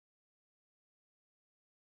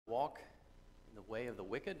walk in the way of the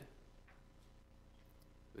wicked,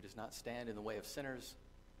 who does not stand in the way of sinners,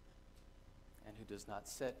 and who does not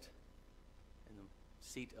sit in the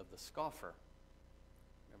seat of the scoffer.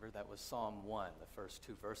 Remember, that was Psalm 1, the first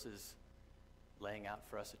two verses laying out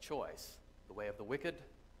for us a choice: the way of the wicked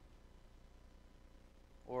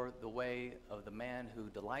or the way of the man who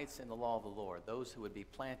delights in the law of the Lord, those who would be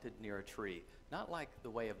planted near a tree, not like the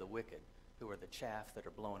way of the wicked, who are the chaff that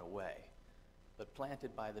are blown away, but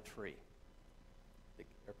planted by the tree,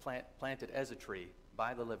 or planted as a tree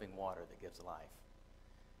by the living water that gives life.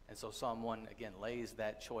 And so Psalm 1, again, lays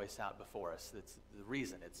that choice out before us. It's the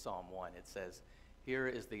reason it's Psalm 1. It says, here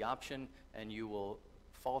is the option, and you will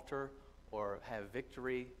falter or have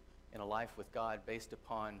victory in a life with God based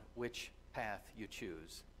upon which path you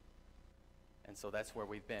choose. And so that's where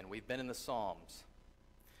we've been. We've been in the Psalms.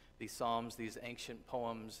 These Psalms, these ancient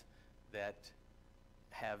poems that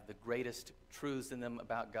have the greatest truths in them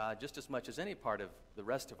about God, just as much as any part of the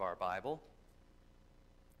rest of our Bible,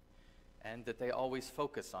 and that they always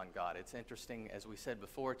focus on God. It's interesting, as we said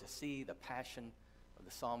before, to see the passion of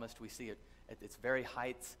the psalmist. We see it at its very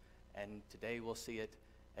heights, and today we'll see it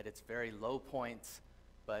at its very low points,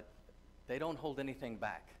 but they don't hold anything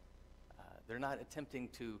back. They're not attempting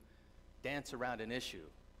to dance around an issue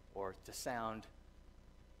or to sound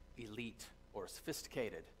elite or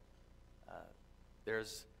sophisticated.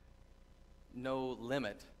 There's no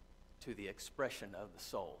limit to the expression of the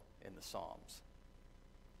soul in the Psalms.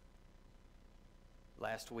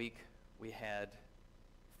 Last week we had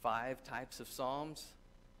 5 types of Psalms,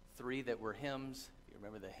 3 that were hymns. You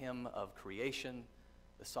remember the hymn of creation,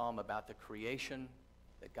 the psalm about the creation,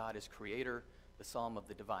 that God is creator, the psalm of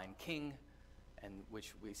the divine king, and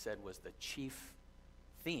which we said was the chief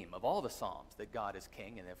theme of all the Psalms, that God is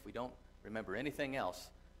king. And if we don't remember anything else,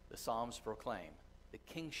 the Psalms proclaim the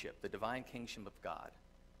kingship, the divine kingship of God.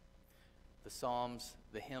 The Psalms,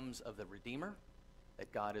 the hymns of the Redeemer,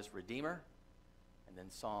 that God is Redeemer, and then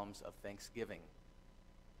Psalms of thanksgiving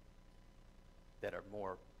that are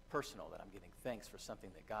more personal, that I'm giving thanks for something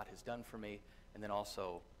that God has done for me. And then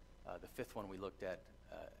also the 5th one we looked at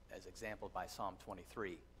as exampled by Psalm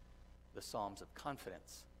 23, the Psalms of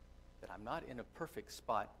confidence, that I'm not in a perfect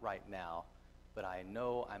spot right now, but I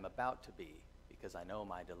know I'm about to be, because I know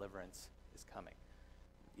my deliverance is coming.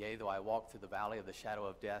 Yea, though I walk through the valley of the shadow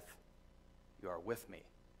of death, you are with me,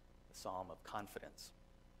 the Psalm of confidence.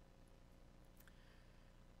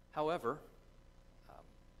 However,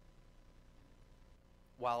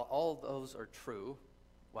 while all those are true,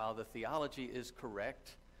 while the theology is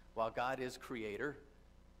correct, while God is creator,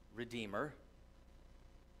 redeemer,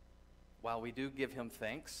 while we do give him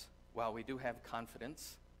thanks, while we do have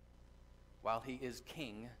confidence, while he is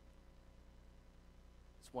king,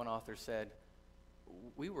 as one author said,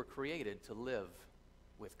 we were created to live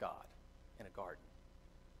with God in a garden.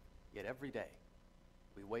 Yet every day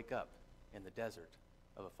we wake up in the desert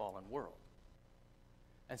of a fallen world.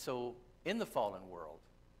 And so in the fallen world,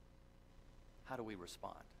 how do we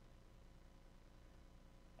respond?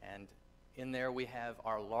 And in there we have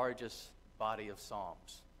our largest body of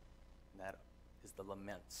Psalms, and that is the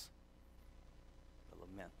laments. The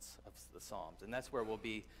laments of the Psalms. And that's where we'll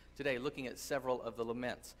be today, looking at several of the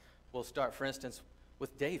laments. We'll start, for instance,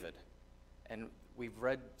 with David. And we've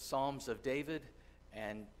read Psalms of David,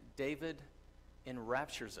 and David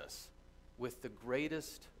enraptures us with the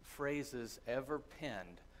greatest phrases ever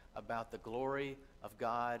penned about the glory of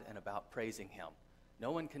God and about praising him.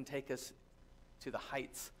 No one can take us to the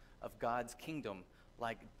heights of God's kingdom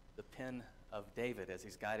like the pen of David as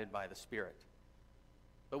he's guided by the Spirit.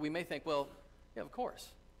 But we may think, well, yeah, of course.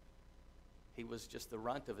 He was just the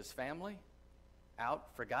runt of his family,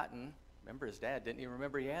 out, forgotten. Remember, his dad didn't even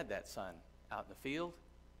remember he had that son out in the field.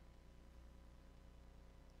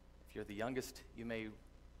 If you're the youngest, you may,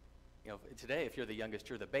 today if you're the youngest,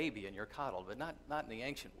 you're the baby and you're coddled, but not in the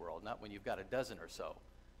ancient world, not when you've got a dozen or so.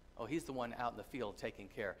 Oh, he's the one out in the field taking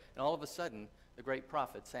care. And all of a sudden, the great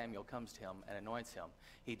prophet Samuel comes to him and anoints him.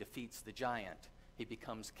 He defeats the giant. He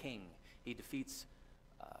becomes king. He defeats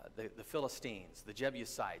the Philistines, the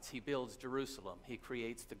Jebusites. He builds Jerusalem. He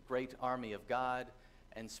creates the great army of God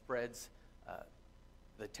and spreads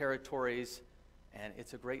the territories, and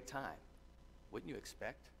it's a great time. Wouldn't you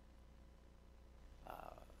expect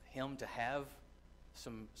him to have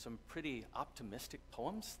some pretty optimistic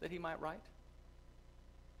poems that he might write?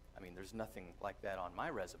 I mean, there's nothing like that on my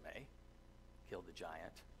resume. Killed the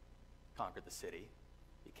giant, conquered the city,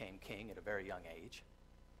 became king at a very young age.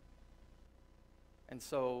 And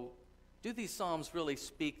so, do these Psalms really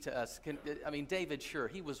speak to us? David, sure,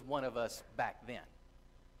 he was one of us back then.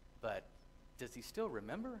 But does he still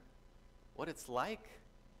remember what it's like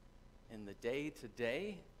in the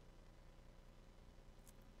day-to-day,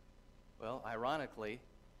 well, ironically,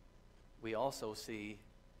 we also see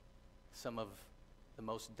some of the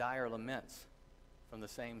most dire laments from the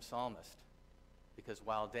same psalmist. Because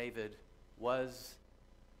while David was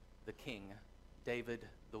the king, David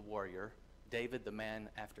the warrior, David the man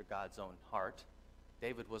after God's own heart,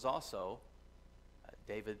 David was also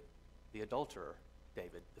David the adulterer,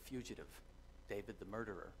 David the fugitive, David the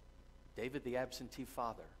murderer, David the absentee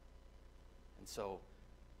father. And so,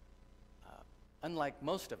 unlike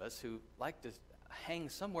most of us who like to hang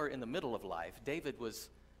somewhere in the middle of life, David was,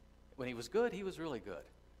 when he was good, he was really good.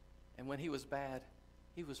 And when he was bad,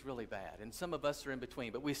 he was really bad. And some of us are in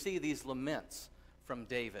between. But we see these laments from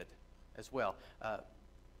David as well.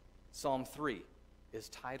 Psalm 3 is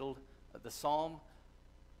titled The Psalm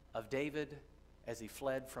of David as he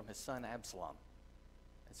fled from his son Absalom.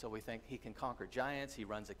 And so we think he can conquer giants, he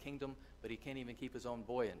runs a kingdom, but he can't even keep his own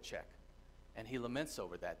boy in check. And he laments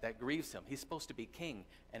over that. That grieves him. He's supposed to be king,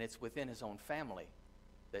 and it's within his own family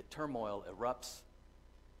that turmoil erupts,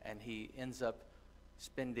 and he ends up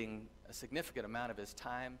spending a significant amount of his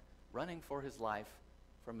time running for his life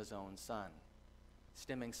from his own son,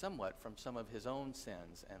 stemming somewhat from some of his own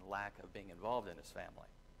sins and lack of being involved in his family.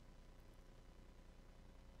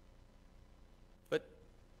 But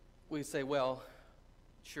we say, well,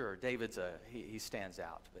 sure, David's he stands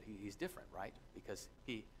out, but he's different, right? Because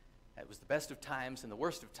it was the best of times and the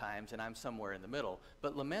worst of times, and I'm somewhere in the middle.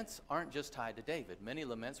 But laments aren't just tied to David. Many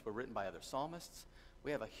laments were written by other psalmists.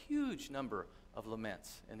 We have a huge number of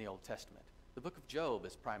laments in the Old Testament. The book of Job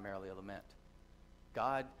is primarily a lament.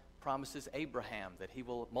 God promises Abraham that he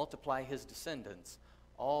will multiply his descendants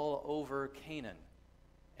all over Canaan.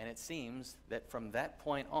 And it seems that from that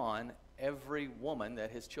point on, every woman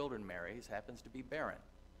that his children marries happens to be barren.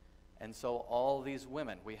 And so all these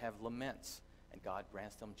women, we have laments, and God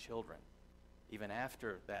grants them children. Even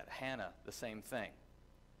after that, Hannah, the same thing.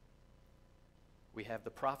 We have the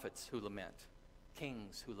prophets who lament,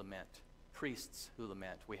 kings who lament, priests who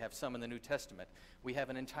lament. We have some in the New Testament. We have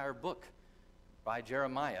an entire book by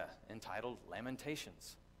Jeremiah entitled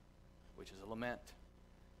Lamentations, which is a lament.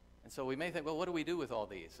 And so we may think, well, what do we do with all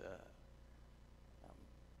these?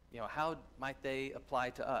 How might they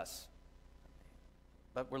apply to us?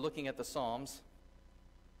 But we're looking at the Psalms,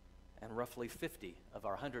 and roughly 50 of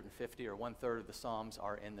our 150, or 1/3 of the Psalms,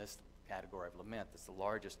 are in this category of lament. That's the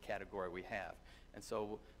largest category we have. And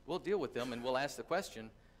so we'll deal with them, and we'll ask the question,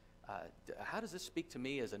 how does this speak to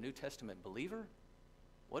me as a New Testament believer?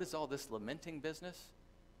 What is all this lamenting business?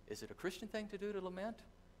 Is it a Christian thing to do to lament?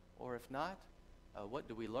 Or if not, what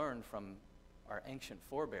do we learn from our ancient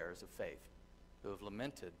forebears of faith who have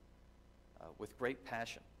lamented with great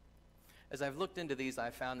passion? As I've looked into these, I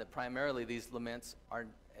found that primarily these laments are,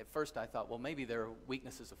 at first I thought, well, maybe they're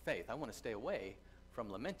weaknesses of faith. I want to stay away from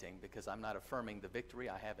lamenting because I'm not affirming the victory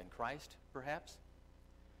I have in Christ, perhaps.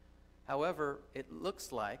 However, it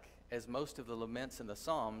looks like, as most of the laments in the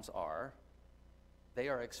Psalms are, they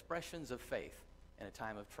are expressions of faith in a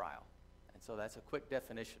time of trial. And so that's a quick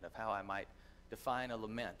definition of how I might define a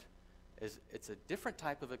lament. It's a different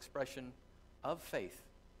type of expression of faith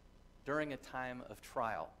during a time of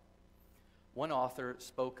trial. One author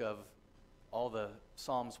spoke of all the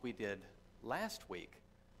Psalms we did last week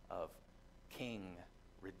of King,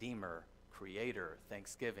 Redeemer, Creator,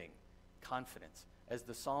 Thanksgiving, Confidence, as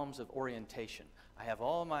the Psalms of orientation. I have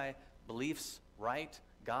all my beliefs right.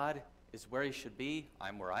 God is where he should be.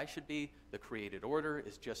 I'm where I should be. The created order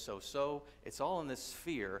is just so. It's all in this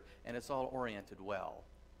sphere, and it's all oriented well.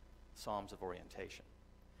 Psalms of orientation.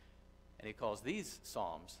 And he calls these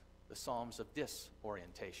Psalms the Psalms of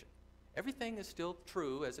disorientation. Everything is still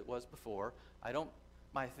true as it was before.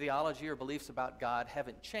 My theology or beliefs about God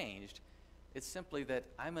haven't changed. It's simply that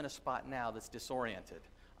I'm in a spot now that's disoriented.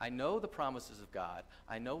 I know the promises of God.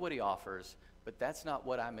 I know what he offers, but that's not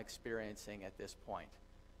what I'm experiencing at this point.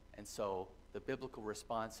 And so the biblical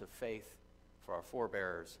response of faith for our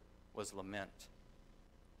forebears was lament.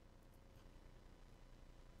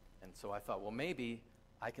 And so I thought, well, maybe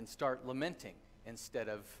I can start lamenting instead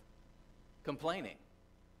of complaining,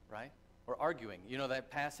 right? Or arguing. You know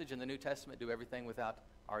that passage in the New Testament, do everything without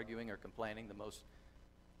arguing or complaining, the most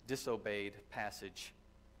disobeyed passage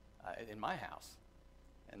in my house.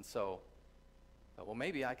 And so, well,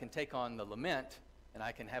 maybe I can take on the lament and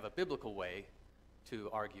I can have a biblical way to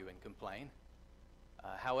argue and complain.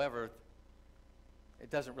 However, it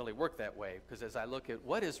doesn't really work that way, because as I look at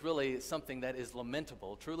what is really something that is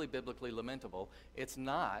lamentable, truly biblically lamentable, it's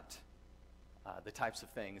not the types of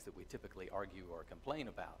things that we typically argue or complain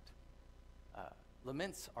about.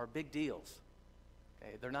 Laments are big deals.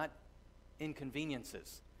 Okay? They're not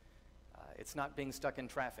inconveniences. It's not being stuck in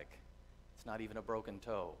traffic. It's not even a broken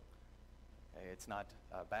toe. It's not,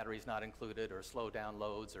 batteries not included, or slow down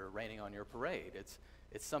loads, or raining on your parade.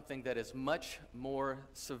 It's something that is much more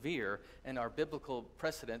severe, and our biblical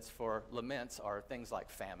precedents for laments are things like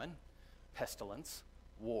famine, pestilence,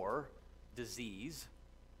 war, disease,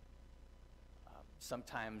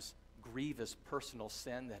 sometimes grievous personal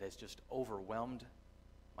sin that has just overwhelmed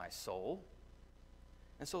my soul.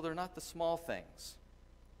 And so they're not the small things,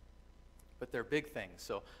 but they're big things.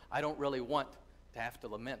 So I don't really want to have to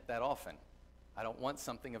lament that often. I don't want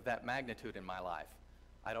something of that magnitude in my life.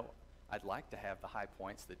 I'd like to have the high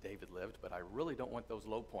points that David lived, but I really don't want those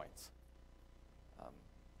low points.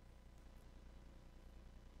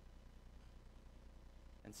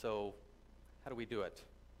 And so, how do we do it?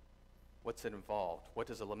 What's it involved? What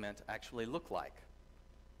does a lament actually look like?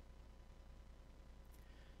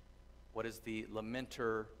 What is the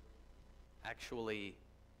lamenter actually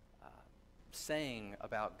saying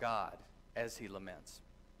about God as he laments?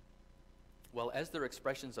 Well, as their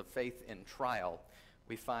expressions of faith in trial,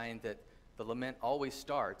 we find that the lament always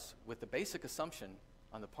starts with the basic assumption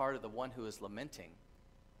on the part of the one who is lamenting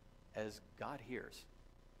as God hears.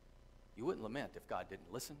 You wouldn't lament if God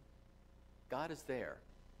didn't listen. God is there.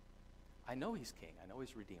 I know he's king. I know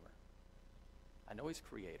he's redeemer. I know he's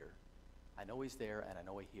creator. I know he's there, and I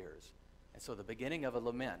know he hears. And so the beginning of a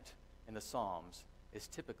lament in the Psalms is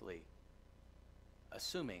typically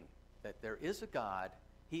assuming that there is a God,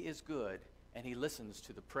 he is good, and he listens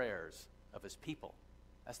to the prayers of his people.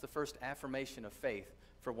 That's the first affirmation of faith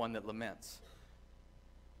for one that laments.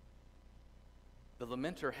 The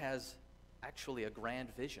lamenter has actually a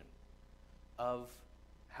grand vision of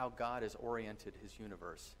how God has oriented his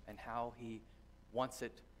universe and how he wants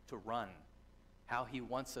it to run, how he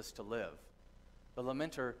wants us to live. The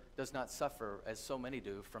lamenter does not suffer, as so many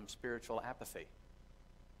do, from spiritual apathy.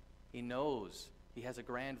 He knows, he has a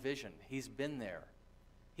grand vision. He's been there.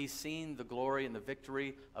 He's seen the glory and the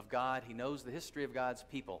victory of God. He knows the history of God's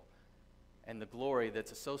people and the glory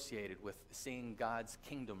that's associated with seeing God's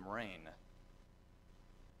kingdom reign.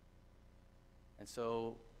 And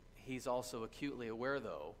so he's also acutely aware,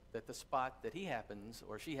 though, that the spot that he happens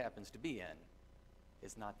or she happens to be in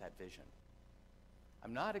is not that vision.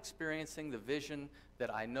 I'm not experiencing the vision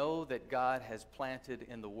that I know that God has planted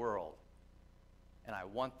in the world. And I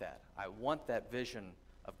want that. I want that vision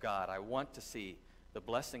of God. I want to see the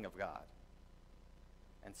blessing of God.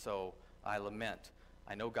 And so I lament.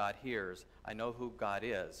 I know God hears. I know who God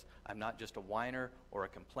is. I'm not just a whiner or a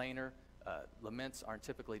complainer. Laments aren't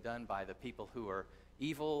typically done by the people who are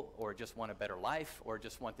evil or just want a better life or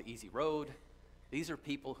just want the easy road. These are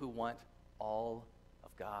people who want all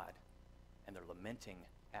of God, and they're lamenting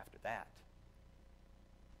after that.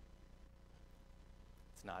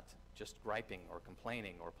 It's not just griping or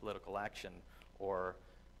complaining or political action or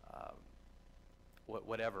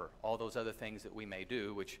whatever, all those other things that we may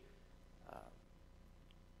do, which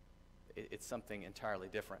it's something entirely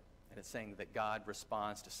different. And it's saying that God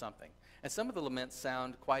responds to something. And some of the laments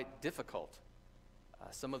sound quite difficult.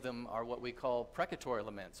 Some of them are what we call precatory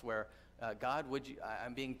laments, where God,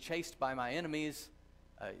 I'm being chased by my enemies,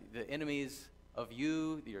 the enemies of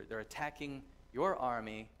you, they're attacking your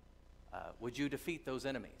army. Would you defeat those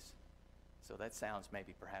enemies? So that sounds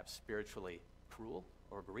maybe perhaps spiritually cruel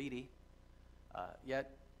or greedy.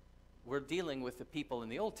 Yet we're dealing with the people in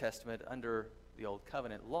the Old Testament under the Old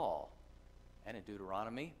Covenant law. And in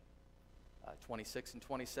Deuteronomy 26 and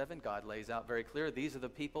 27, God lays out very clear, these are the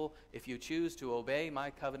people, if you choose to obey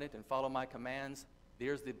my covenant and follow my commands,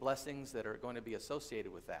 there's the blessings that are going to be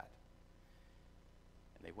associated with that.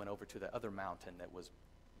 And they went over to the other mountain that was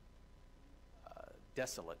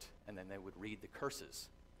desolate, and then they would read the curses.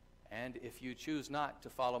 And if you choose not to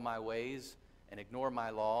follow my ways and ignore my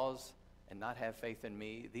laws and not have faith in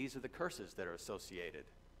me, these are the curses that are associated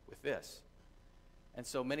with this. And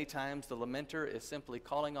so many times the lamenter is simply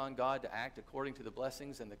calling on God to act according to the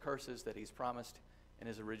blessings and the curses that he's promised in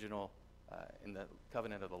his original, in the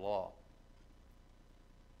covenant of the law.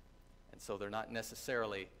 And so they're not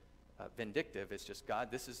necessarily vindictive. It's just,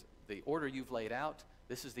 God, this is the order you've laid out.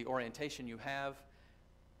 This is the orientation you have.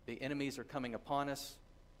 The enemies are coming upon us.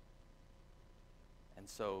 And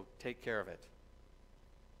so take care of it.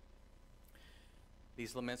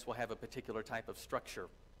 These laments will have a particular type of structure.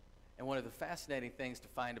 And one of the fascinating things to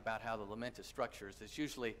find about how the lament is structured is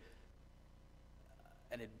usually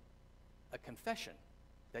a confession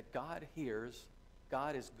that God hears,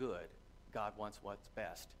 God is good, God wants what's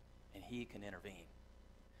best, and he can intervene.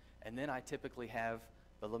 And then I typically have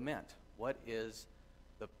the lament. What is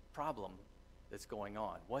the problem that's going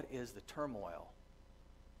on? What is the turmoil?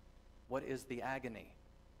 What is the agony?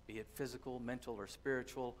 be it physical, mental, or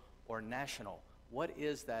spiritual, or national. What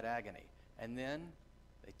is that agony? And then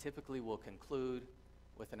they typically will conclude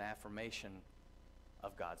with an affirmation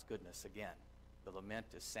of God's goodness again. The lament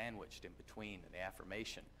is sandwiched in between the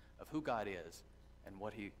affirmation of who God is and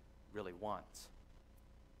what he really wants.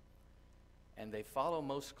 And they follow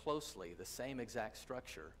most closely the same exact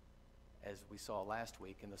structure as we saw last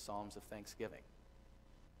week in the Psalms of Thanksgiving.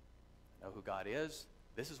 I know who God is.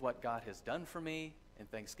 This is what God has done for me in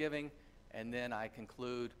Thanksgiving. And then I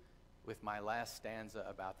conclude with my last stanza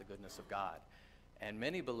about the goodness of God. And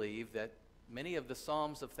many believe that many of the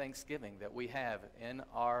Psalms of Thanksgiving that we have in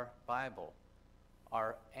our Bible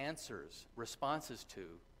are answers, responses to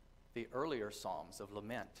the earlier Psalms of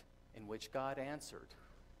lament in which God answered.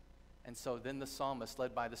 And so then the psalmist,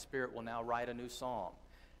 led by the Spirit, will now write a new psalm.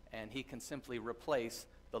 And he can simply replace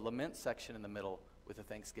the lament section in the middle with a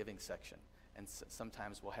thanksgiving section. And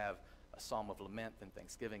sometimes we'll have a psalm of lament and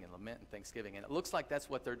thanksgiving and lament and thanksgiving. And it looks like that's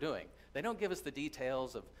what they're doing. They don't give us the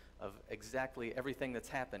details of exactly everything that's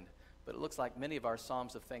happened, but it looks like many of our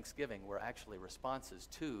psalms of thanksgiving were actually responses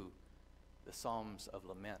to the psalms of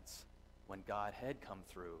laments when God had come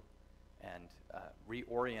through and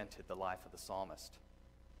reoriented the life of the psalmist.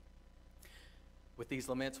 With these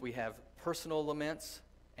laments, we have personal laments,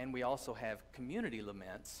 and we also have community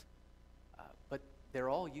laments, but they're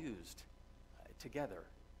all used together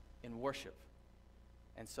in worship.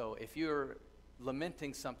 And so if you're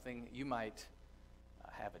lamenting something, you might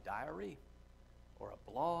have a diary or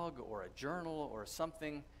a blog or a journal or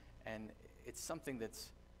something, and it's something that's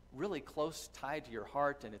really close, tied to your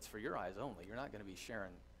heart, and it's for your eyes only. You're not going to be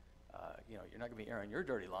sharing, you're not going to be airing your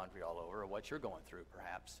dirty laundry all over or what you're going through,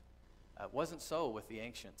 perhaps. It wasn't so with the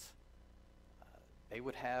ancients. They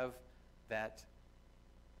would have that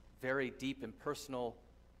very deep and personal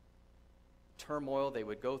turmoil they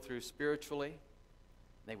would go through spiritually.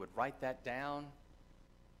 They would write that down,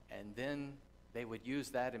 and then they would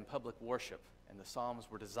use that in public worship, and the Psalms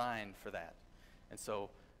were designed for that. And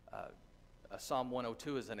so Psalm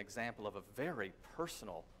 102 is an example of a very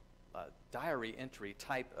personal diary entry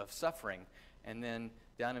type of suffering. And then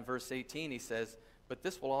down in verse 18 he says, "But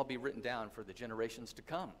this will all be written down for the generations to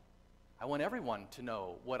come." I want everyone to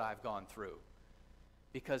know what I've gone through.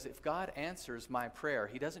 Because if God answers my prayer,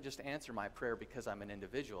 he doesn't just answer my prayer because I'm an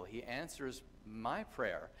individual. He answers my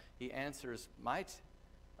prayer. He answers my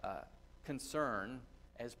concern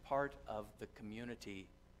as part of the community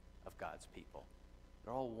of God's people.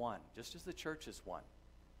 They're all one, just as the church is one.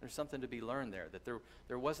 There's something to be learned there, that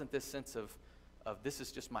there wasn't this sense of this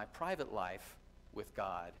is just my private life with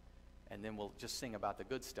God, and then we'll just sing about the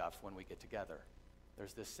good stuff when we get together.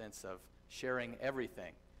 There's this sense of sharing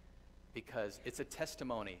everything, because it's a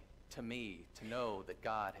testimony to me to know that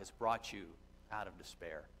God has brought you out of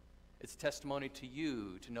despair. It's testimony to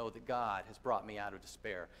you to know that God has brought me out of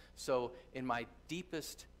despair. So in my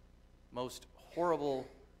deepest, most horrible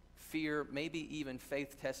fear, maybe even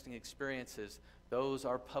faith-testing experiences, those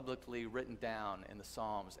are publicly written down in the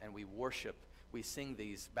Psalms, and we worship, we sing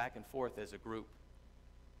these back and forth as a group,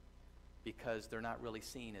 because they're not really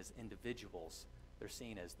seen as individuals. They're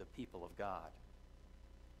seen as the people of God.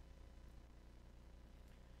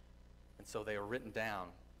 And so they are written down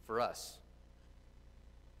for us,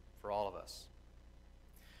 for all of us.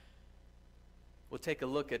 We'll take a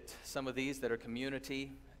look at some of these that are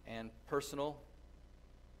community and personal.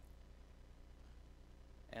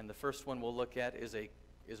 And the first one we'll look at is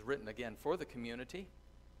written again for the community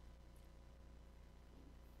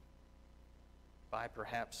by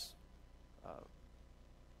perhaps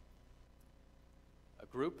a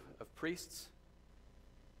group of priests,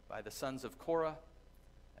 by the sons of Korah.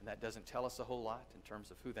 And that doesn't tell us a whole lot in terms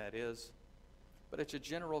of who that is. But it's a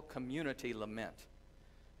general community lament.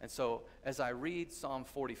 And so as I read Psalm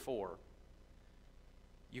 44,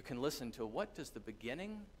 you can listen to what does the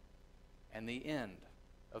beginning and the end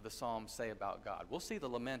of the psalm say about God. We'll see the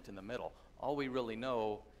lament in the middle. All we really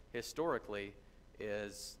know historically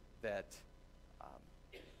is that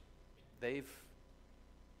they've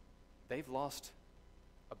lost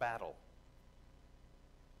a battle.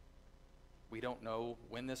 We don't know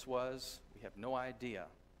when this was. We have no idea.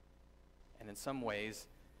 And in some ways,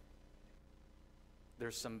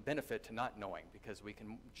 there's some benefit to not knowing, because we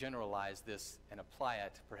can generalize this and apply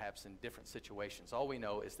it perhaps in different situations. All we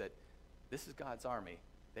know is that this is God's army.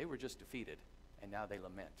 They were just defeated, and now they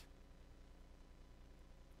lament.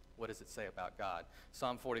 What does it say about God?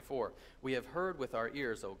 Psalm 44, "We have heard with our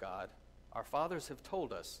ears, O God. Our fathers have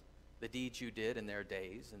told us the deeds you did in their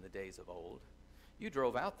days, in the days of old. You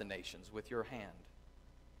drove out the nations with your hand.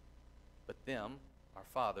 But them, our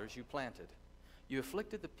fathers, you planted. You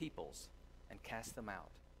afflicted the peoples and cast them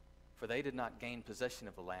out. For they did not gain possession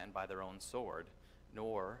of the land by their own sword,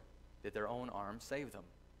 nor did their own arm save them.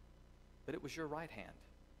 But it was your right hand,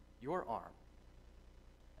 your arm,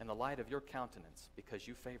 and the light of your countenance, because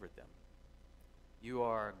you favored them. You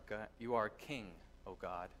are king, O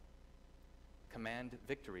God. Command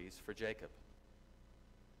victories for Jacob.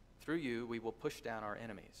 Through you we will push down our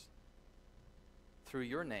enemies. Through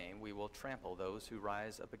your name we will trample those who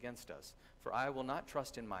rise up against us. For I will not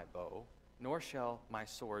trust in my bow, nor shall my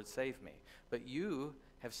sword save me. But you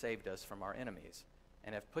have saved us from our enemies,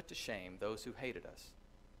 and have put to shame those who hated us.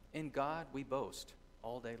 In God we boast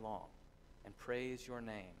all day long, and praise your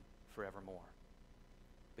name forevermore.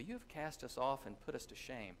 But you have cast us off and put us to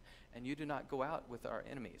shame, and you do not go out with our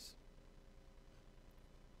enemies.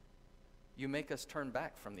 You make us turn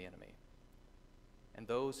back from the enemy, and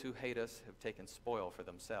those who hate us have taken spoil for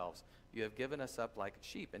themselves. You have given us up like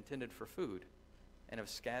sheep intended for food, and have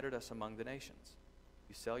scattered us among the nations.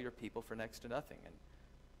 You sell your people for next to nothing, and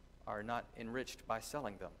are not enriched by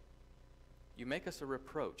selling them. You make us a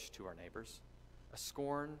reproach to our neighbors, a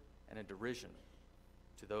scorn and a derision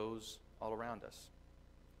to those all around us.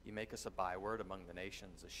 You make us a byword among the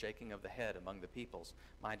nations, a shaking of the head among the peoples.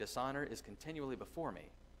 My dishonor is continually before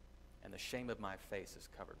me, and the shame of my face has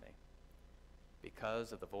covered me.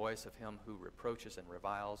 Because of the voice of him who reproaches and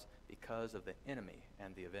reviles, because of the enemy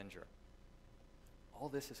and the avenger. All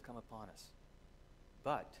this has come upon us.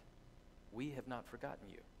 But we have not forgotten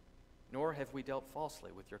you, nor have we dealt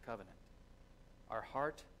falsely with your covenant. Our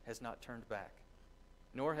heart has not turned back,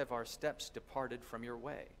 nor have our steps departed from your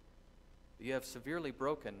way. You have severely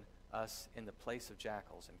broken us in the place of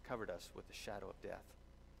jackals and covered us with the shadow of death.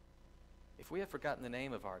 If we have forgotten the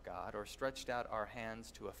name of our God, or stretched out our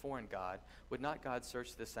hands to a foreign God, would not God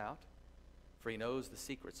search this out? For he knows the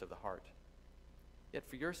secrets of the heart. Yet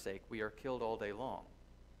for your sake we are killed all day long.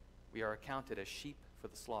 We are accounted as sheep for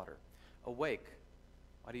the slaughter. Awake,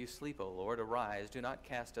 why do you sleep, O Lord? Arise, do not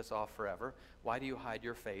cast us off forever. Why do you hide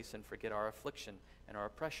your face and forget our affliction and our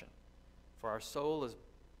oppression? For our soul is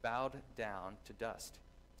bowed down to dust.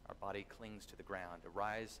 Our body clings to the ground.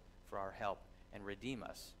 Arise for our help and redeem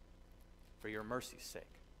us for your mercy's sake.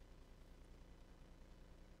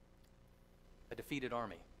 A defeated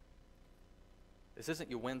army. This isn't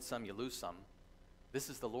you win some, you lose some. This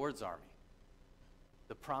is the Lord's army.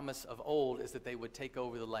 The promise of old is that they would take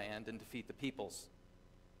over the land and defeat the peoples.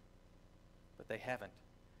 But they haven't.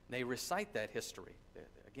 And they recite that history.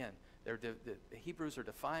 Again, the Hebrews are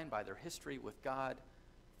defined by their history with God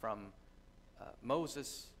from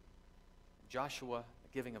Moses, Joshua, the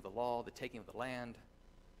giving of the law, the taking of the land.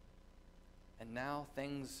 And now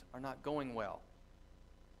things are not going well.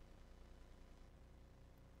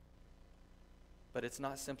 But it's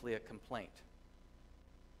not simply a complaint.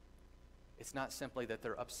 It's not simply that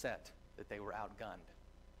they're upset that they were outgunned.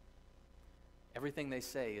 Everything they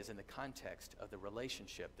say is in the context of the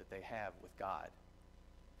relationship that they have with God.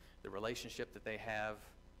 The relationship that they have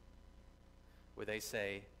where they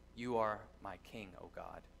say, you are my king, O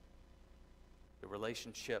God. The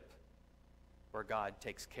relationship where God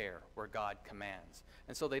takes care, where God commands.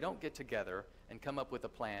 And so they don't get together and come up with a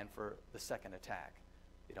plan for the second attack.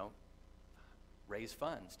 They don't raise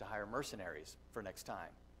funds to hire mercenaries for next time.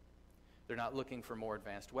 They're not looking for more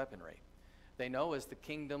advanced weaponry. They know as the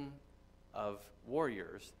kingdom of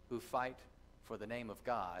warriors who fight for the name of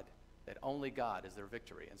God that only God is their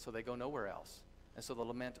victory. And so they go nowhere else. And so the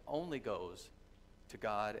lament only goes to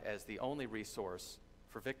God as the only resource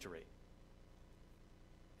for victory.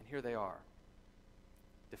 And here they are,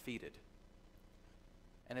 defeated.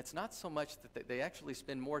 And it's not so much that they actually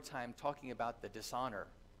spend more time talking about the dishonor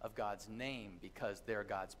of God's name because they're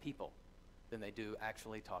God's people than they do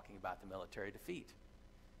actually talking about the military defeat.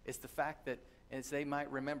 It's the fact that, as they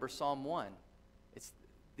might remember Psalm 1,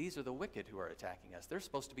 these are the wicked who are attacking us. They're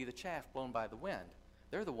supposed to be the chaff blown by the wind.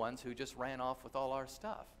 They're the ones who just ran off with all our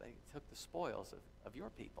stuff. They took the spoils of your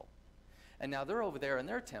people. And now they're over there in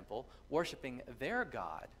their temple worshiping their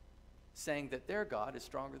God, saying that their God is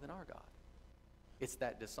stronger than our God. It's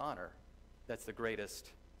that dishonor that's the greatest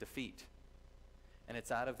defeat. And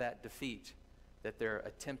it's out of that defeat that they're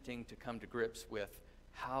attempting to come to grips with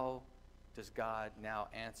how does God now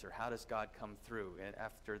answer? How does God come through? And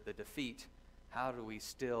after the defeat, how do we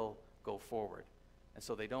still go forward? And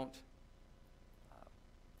so they don't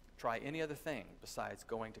try any other thing besides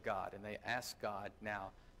going to God. And they ask God now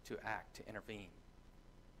to act, to intervene.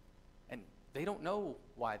 And they don't know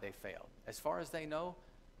why they failed. As far as they know,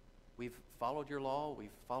 we've followed your law, we've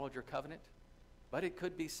followed your covenant. But it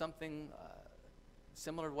could be something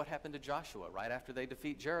similar to what happened to Joshua. Right after they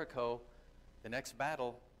defeat Jericho, the next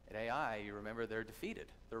battle at Ai, you remember they're defeated.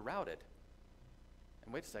 They're routed.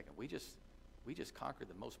 And wait a second, we just conquered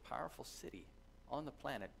the most powerful city on the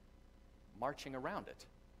planet, marching around it.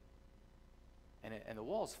 And the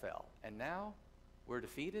walls fell. And now we're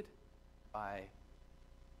defeated by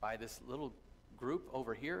this little group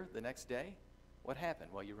over here the next day. What happened?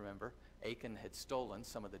 Well, you remember, Achan had stolen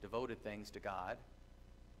some of the devoted things to God.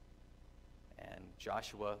 And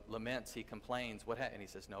Joshua laments, he complains, what happened? He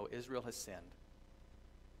says, no, Israel has sinned.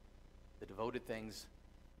 The devoted things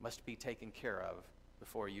must be taken care of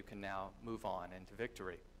before you can now move on into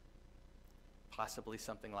victory. Possibly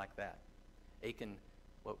something like that. Achan,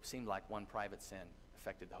 what seemed like one private sin,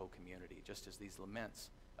 affected the whole community, just as these laments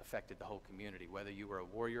affected the whole community. Whether you were a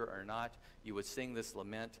warrior or not, you would sing this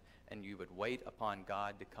lament and you would wait upon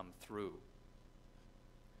God to come through.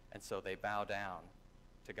 And so they bow down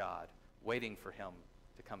to God, waiting for him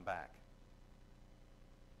to come back.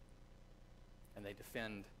 And they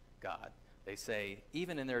defend God. They say,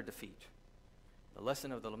 even in their defeat, the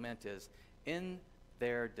lesson of the lament is, in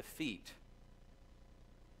their defeat,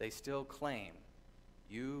 they still claim,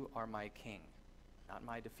 you are my king, not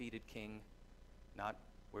my defeated king, not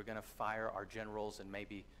we're going to fire our generals and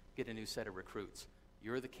maybe get a new set of recruits.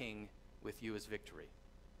 You're the king, with you is victory.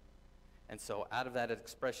 And so out of that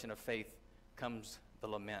expression of faith comes the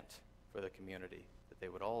lament for the community, that they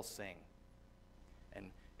would all sing. And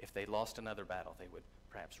if they lost another battle, they would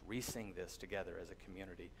perhaps re-sing this together as a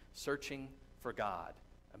community, searching for God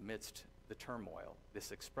amidst the turmoil.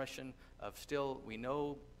 This expression of still, we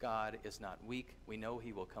know God is not weak. We know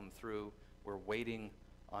he will come through. We're waiting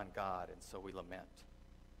on God, and so we lament.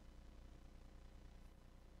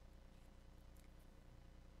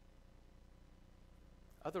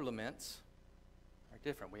 Other laments are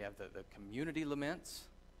different. We have the community laments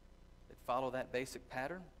that follow that basic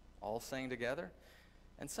pattern, all sang together.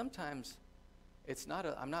 And sometimes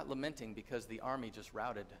I'm not lamenting because the army just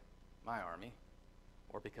routed my army,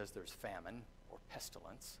 or because there's famine or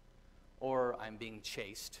pestilence, or I'm being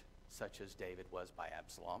chased, such as David was by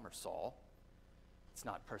Absalom or Saul. It's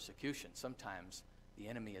not persecution. Sometimes the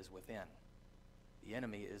enemy is within. The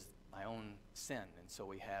enemy is my own sin, and so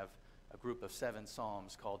we have a group of 7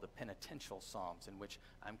 psalms called the penitential psalms, in which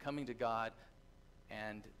I'm coming to God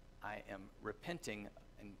and I am repenting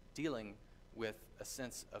and dealing with a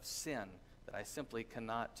sense of sin that I simply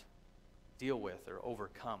cannot deal with or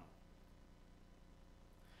overcome.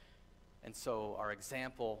 And so our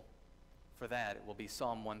example for that will be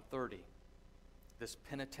Psalm 130, this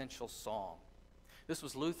penitential psalm. This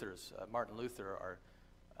was Luther's, Martin Luther,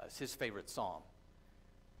 his favorite psalm.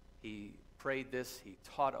 He prayed this, he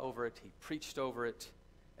taught over it, he preached over it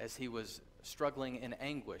as he was struggling in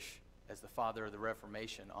anguish as the father of the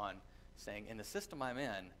Reformation, on saying, in the system I'm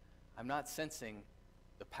in, I'm not sensing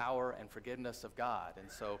the power and forgiveness of God.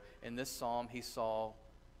 And so in this psalm, he saw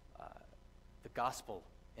the gospel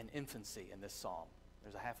in infancy in this psalm.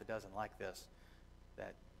 There's a half a dozen like this,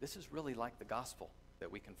 that this is really like the gospel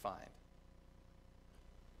that we can find.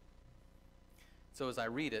 So as I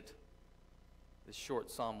read it, this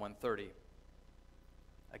short Psalm 130,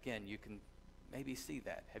 again, you can maybe see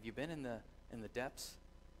that. Have you been in the depths?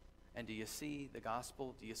 And do you see the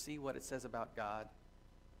gospel? Do you see what it says about God?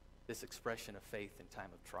 This expression of faith in time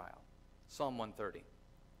of trial. Psalm 130.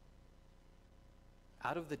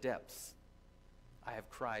 Out of the depths I have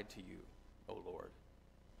cried to you, O Lord.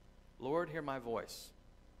 Lord, hear my voice.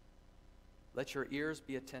 Let your ears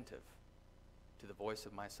be attentive to the voice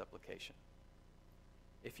of my supplication.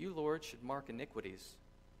 If you, Lord, should mark iniquities,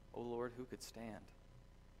 O Lord, who could stand?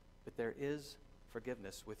 But there is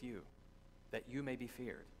forgiveness with you, that you may be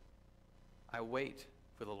feared. I wait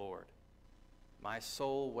for the Lord. My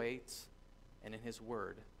soul waits, and in his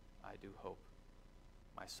word I do hope.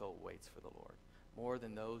 My soul waits for the Lord, more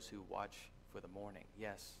than those who watch for the morning.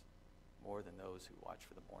 Yes, more than those who watch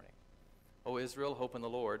for the morning. O Israel, hope in the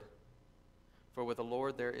Lord, for with the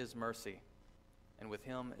Lord there is mercy, and with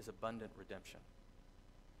him is abundant redemption.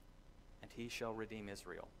 And he shall redeem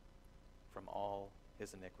Israel from all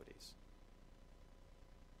his iniquities.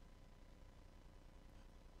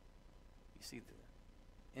 You see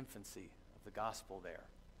the infancy of the gospel there,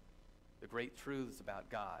 the great truths about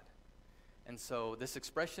God. And so this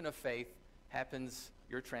expression of faith happens,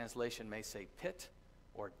 your translation may say pit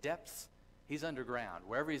or depths. He's underground.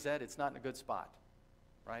 Wherever he's at, it's not in a good spot,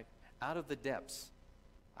 right? Out of the depths,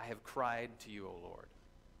 I have cried to you, O Lord.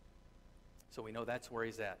 So we know that's where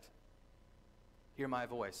he's at. Hear my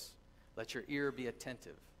voice. Let your ear be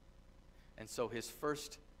attentive. And so his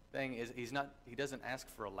first thing is he doesn't ask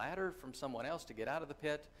for a ladder from someone else to get out of the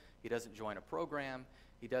pit. He doesn't join a program.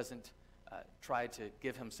 He doesn't try to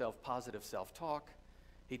give himself positive self-talk.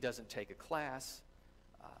 He doesn't take a class.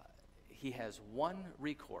 he has one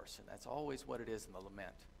recourse, and that's always what it is in the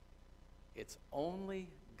lament. It's only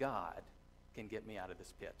God can get me out of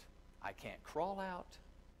this pit. I can't crawl out.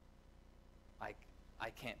 I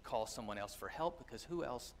can't call someone else for help, because who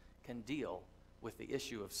else can deal with the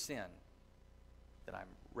issue of sin that I'm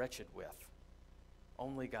wretched with?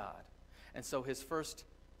 Only God. And so his first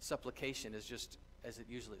supplication is just as it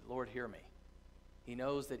usually, Lord, hear me. He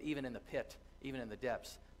knows that even in the pit, even in the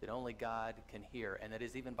depths, that only God can hear, and that it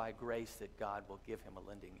is even by grace that God will give him a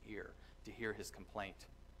lending ear to hear his complaint.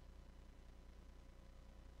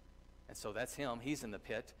 And so that's him. He's in the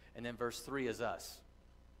pit. And then verse 3 is us.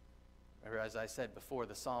 Remember, as I said before,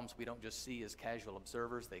 the Psalms we don't just see as casual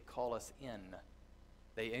observers. They call us in.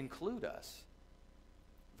 They include us.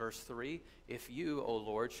 Verse 3, if you, O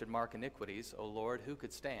Lord, should mark iniquities, O Lord, who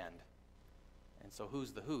could stand? And so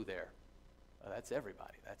who's the who there? That's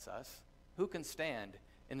everybody. That's us. Who can stand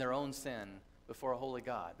in their own sin before a holy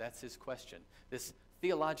God? That's his question. This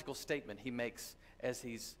theological statement he makes as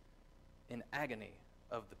he's in agony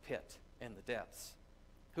of the pit in the depths.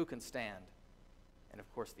 Who can stand? And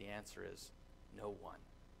of course the answer is no one.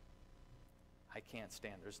 I can't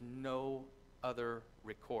stand. There's no other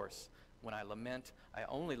recourse. When I lament, I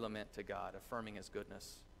only lament to God, affirming his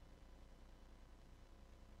goodness.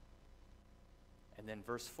 And then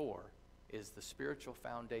verse 4 is the spiritual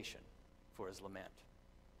foundation for his lament.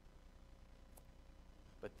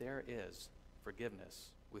 But there is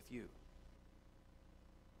forgiveness with you.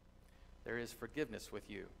 There is forgiveness with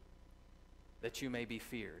you, that you may be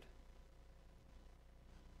feared.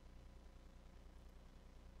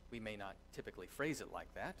 We may not typically phrase it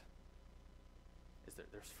like that.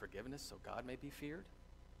 There's forgiveness so God may be feared?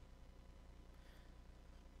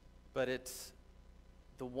 But it's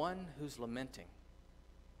the one who's lamenting,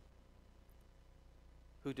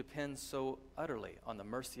 who depends so utterly on the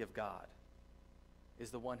mercy of God,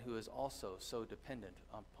 is the one who is also so dependent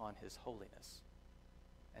upon his holiness.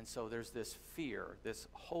 And so there's this fear, this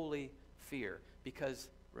holy fear, because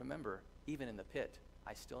remember, even in the pit,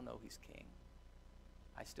 I still know he's king.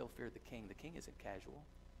 I still fear the king. The king isn't casual.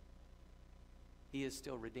 He is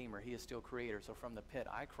still Redeemer. He is still Creator. So from the pit,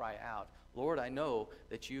 I cry out, Lord, I know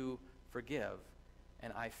that you forgive,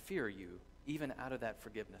 and I fear you, even out of that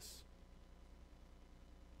forgiveness.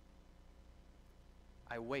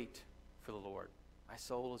 I wait for the Lord. My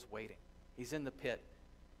soul is waiting. He's in the pit,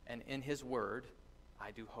 and in his word,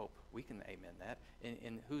 I do hope. We can amen that.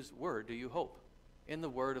 In whose word do you hope? In the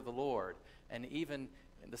word of the Lord. And even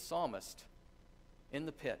the psalmist in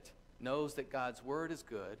the pit knows that God's word is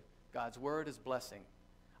good. God's word is blessing.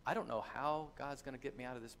 I don't know how God's going to get me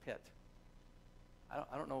out of this pit.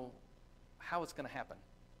 I don't know how it's going to happen.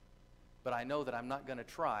 But I know that I'm not going to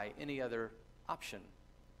try any other option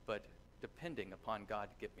but depending upon God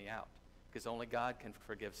to get me out. Because only God can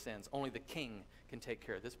forgive sins. Only the King can take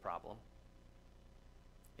care of this problem.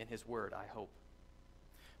 In his word, I hope.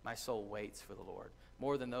 My soul waits for the Lord,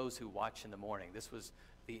 more than those who watch in the morning. This was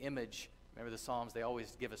the image. Remember the Psalms, they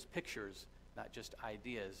always give us pictures, not just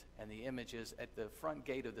ideas. And the image is at the front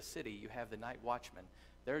gate of the city, you have the night watchman.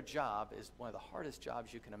 Their job is one of the hardest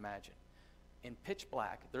jobs you can imagine. In pitch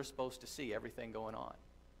black, they're supposed to see everything going on.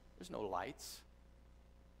 There's no lights.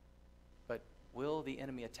 But will the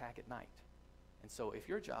enemy attack at night? And so if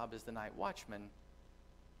your job is the night watchman,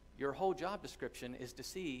 your whole job description is to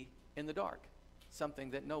see in the dark,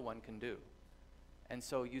 something that no one can do. And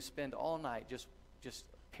so you spend all night just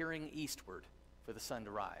peering eastward for the sun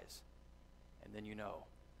to rise. And then you know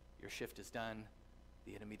your shift is done,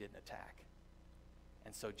 the enemy didn't attack.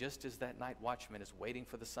 And so just as that night watchman is waiting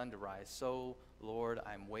for the sun to rise, so, Lord,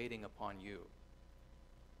 I'm waiting upon you.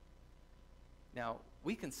 Now,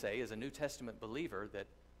 we can say as a New Testament believer that,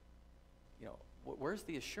 where's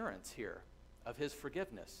the assurance here of his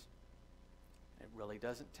forgiveness? It really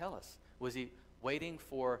doesn't tell us. Was he waiting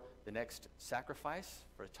for the next sacrifice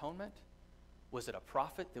for atonement? Was it a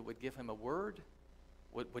prophet that would give him a word?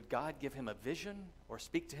 Would God give him a vision or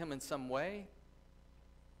speak to him in some way?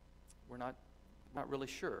 We're not really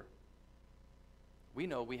sure. We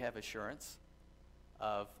know we have assurance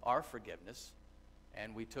of our forgiveness,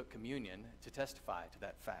 and we took communion to testify to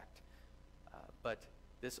that fact. But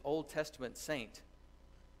this Old Testament saint,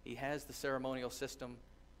 he has the ceremonial system,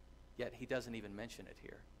 yet he doesn't even mention it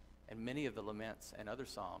here. And many of the laments and other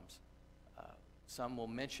psalms, some will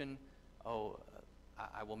mention,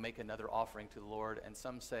 I will make another offering to the Lord. And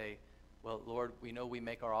some say, well, Lord, we know we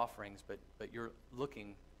make our offerings, but you're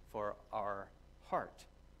looking for our heart,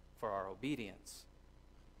 for our obedience.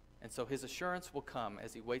 And so his assurance will come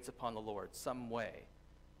as he waits upon the Lord. Some way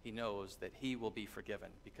he knows that he will be forgiven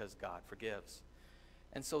because God forgives.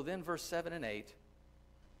 And so then verse 7 and 8,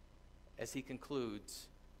 as he concludes,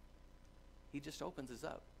 he just opens us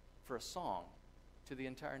up for a song to the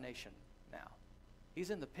entire nation now.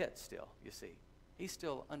 He's in the pit still, you see. He's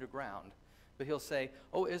still underground. But he'll say,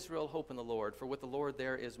 O Israel, hope in the Lord, for with the Lord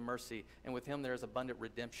there is mercy, and with him there is abundant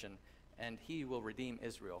redemption, and he will redeem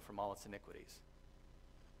Israel from all its iniquities.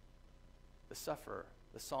 The sufferer,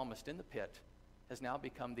 the psalmist in the pit, has now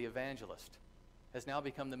become the evangelist, has now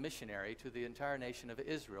become the missionary to the entire nation of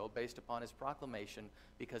Israel based upon his proclamation,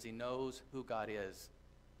 because he knows who God is.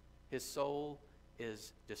 His soul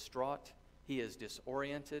is distraught. He is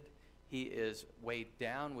disoriented. He is weighed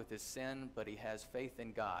down with his sin, but he has faith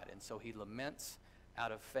in God. And so he laments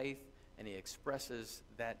out of faith, and he expresses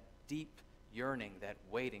that deep yearning, that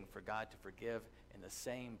waiting for God to forgive. In the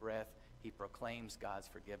same breath, he proclaims God's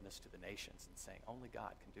forgiveness to the nations and saying, only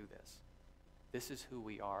God can do this. This is who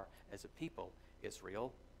we are as a people,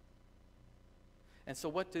 Israel. And so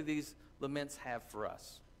what do these laments have for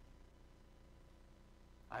us?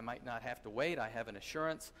 I might not have to wait. I have an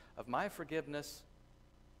assurance of my forgiveness,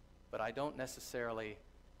 but I don't necessarily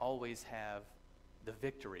always have the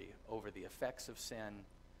victory over the effects of sin.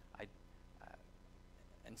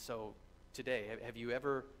 And so today, have you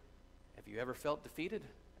ever felt defeated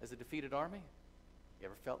as a defeated army? You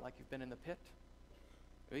ever felt like you've been in the pit?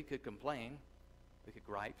 We could complain, we could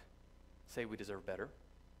gripe, say we deserve better.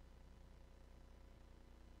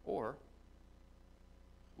 Or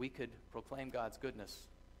we could proclaim God's goodness,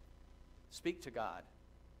 speak to God.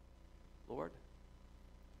 Lord,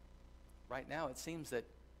 right now it seems that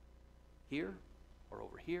here or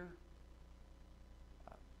over here,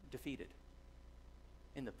 defeated,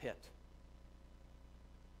 in the pit.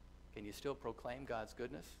 Can you still proclaim God's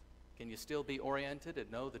goodness? Can you still be oriented and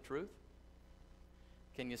know the truth?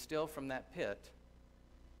 Can you still, from that pit,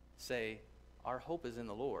 say, our hope is in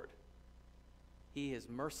the Lord. He is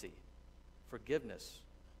mercy, forgiveness,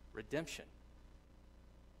 redemption.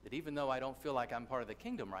 That even though I don't feel like I'm part of the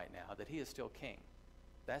kingdom right now, that he is still king.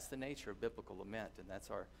 That's the nature of biblical lament, and that's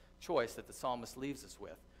our choice that the psalmist leaves us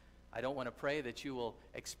with. I don't want to pray that you will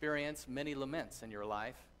experience many laments in your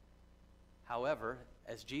life. However,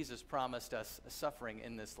 as Jesus promised us suffering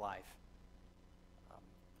in this life,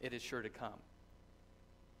 it is sure to come.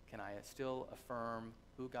 Can I still affirm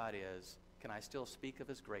who God is? Can I still speak of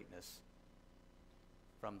his greatness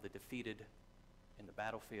from the defeated in the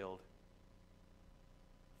battlefield,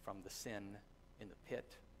 from the sin in the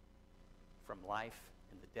pit, from life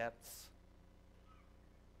in the depths?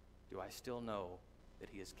 Do I still know that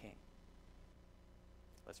he is king?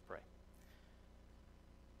 Let's pray.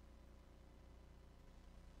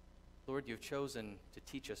 Lord, you've chosen to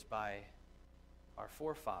teach us by our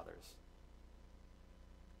forefathers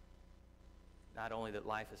not only that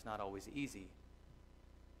life is not always easy,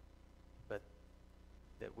 but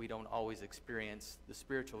that we don't always experience the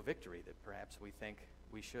spiritual victory that perhaps we think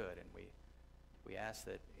we should. And we ask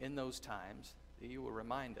that in those times that you will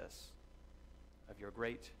remind us of your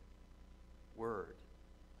great word,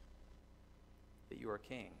 that you are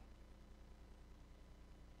king,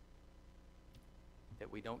 that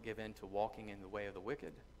we don't give in to walking in the way of the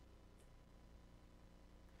wicked,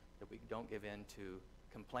 that we don't give in to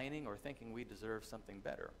complaining or thinking we deserve something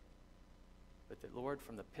better, but that, Lord,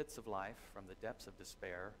 from the pits of life, from the depths of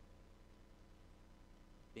despair,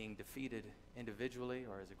 being defeated individually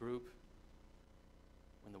or as a group,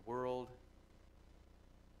 when the world,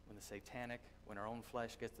 when the satanic, when our own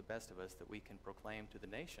flesh gets the best of us, that we can proclaim to the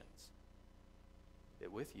nations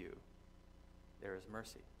that with you there is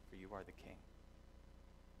mercy, for you are the king.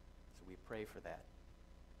 So we pray for that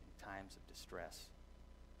in times of distress,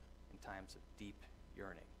 in times of deep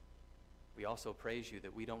yearning. We also praise you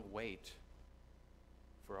that we don't wait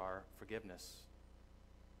for our forgiveness.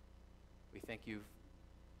 We thank you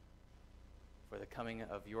for the coming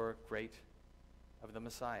of of the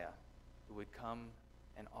Messiah, who would come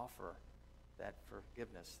and offer that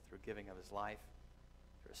forgiveness through giving of his life,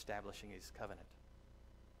 through establishing his covenant,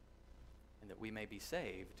 and that we may be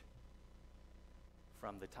saved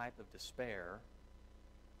from the type of despair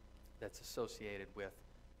that's associated with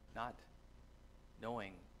not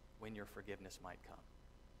knowing when your forgiveness might come,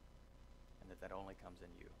 and that only comes in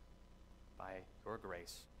you by your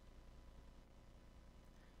grace.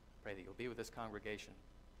 Pray that you'll be with this congregation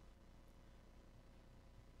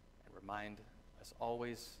and remind us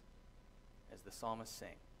always, as the psalmists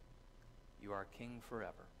sing, you are King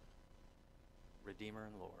forever, Redeemer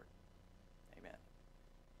and Lord.